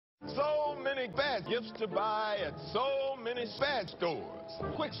So many bad gifts to buy at so many bad stores.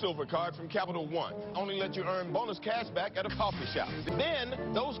 Quicksilver card from Capital One only let you earn bonus cash back at a coffee shop.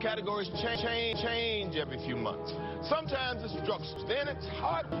 Then those categories change every few months. Sometimes it's drugstores. Then it's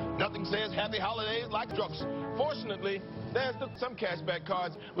hard. Nothing says happy holidays like drugstore. Fortunately, there's some cashback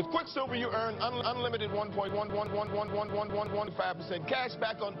cards. With Quicksilver, you earn unlimited 1.1111115% cash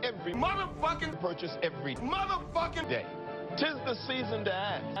back on every motherfucking purchase every motherfucking day. 'Tis the season to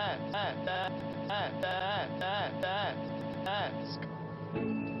ask.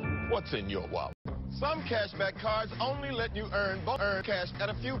 What's in your wallet? Some cashback cards only let you earn cash at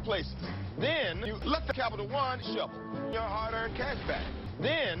a few places. Then you let the Capital One shovel your hard-earned cash back.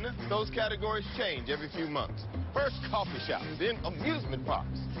 Then those categories change every few months. First coffee shops, then amusement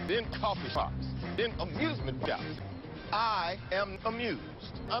parks, then coffee shops, then amusement shops. I am amused.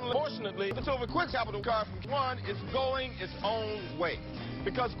 Unfortunately, the Silver Quick Capital card from One is going its own way.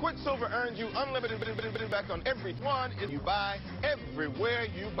 Because Quicksilver earns you unlimited back on every one you buy, everywhere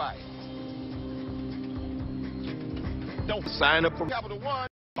you buy it. Don't sign up for Capital One.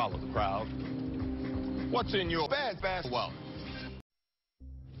 Follow the crowd. What's in your bad wallet?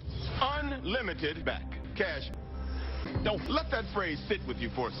 Unlimited back cash. Don't let that phrase sit with you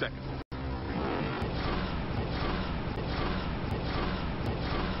for a second.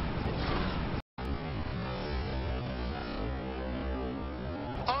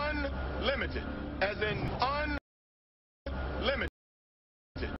 Unlimited, as in unlimited,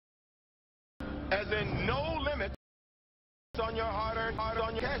 as in no limit on your hard-earned on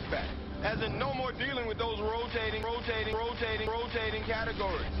your cash back, as in no more dealing with those rotating categories.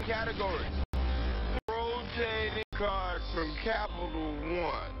 Rotating cards from Capital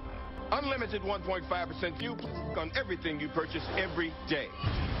One. Unlimited 1.5% view on everything you purchase every day.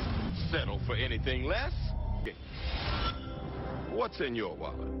 Settle for anything less? What's in your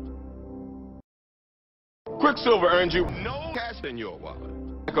wallet? Quicksilver earns you no cash in your wallet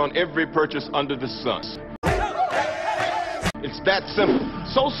on every purchase under the sun. It's that simple.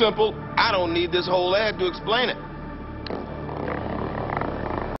 So simple, I don't need this whole ad to explain it.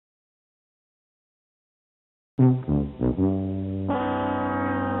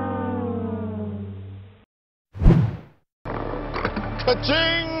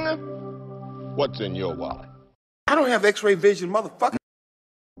 Ka-ching! What's in your wallet? I don't have X-ray vision, motherfucker.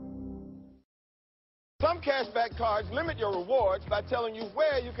 Some cashback cards limit your rewards by telling you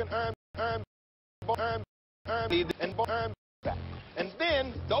where you can earn back. And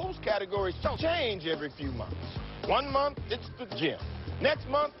then those categories change every few months. 1 month, it's the gym. Next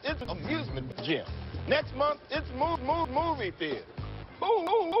month, it's amusement gym. Next month, it's movie theater.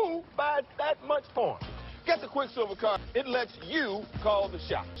 Ooh, buy that much porn. Get the Quicksilver card. It lets you call the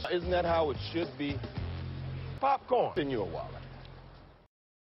shots. Isn't that how it should be? Popcorn in your wallet.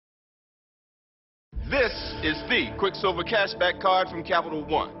 This is the Quicksilver cashback card from Capital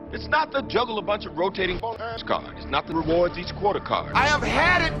One. It's not the juggle a bunch of rotating bonus card. It's not the rewards each quarter card. I have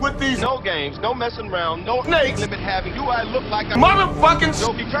had it with these. No games, no messing around, no snakes. Limit having. Do I look like a motherfucking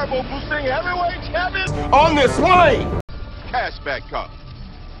Joby Turbo boosting heavyweight champion on this plane? Cashback card.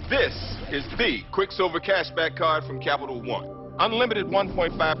 This is the Quicksilver cashback card from Capital One. Unlimited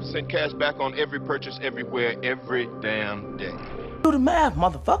 1.5% cash back on every purchase everywhere, every damn day. Do the math,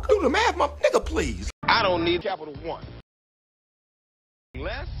 motherfucker. Do the math, nigga, please. I don't need Capital One.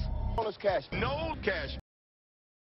 Less bonus cash, no cash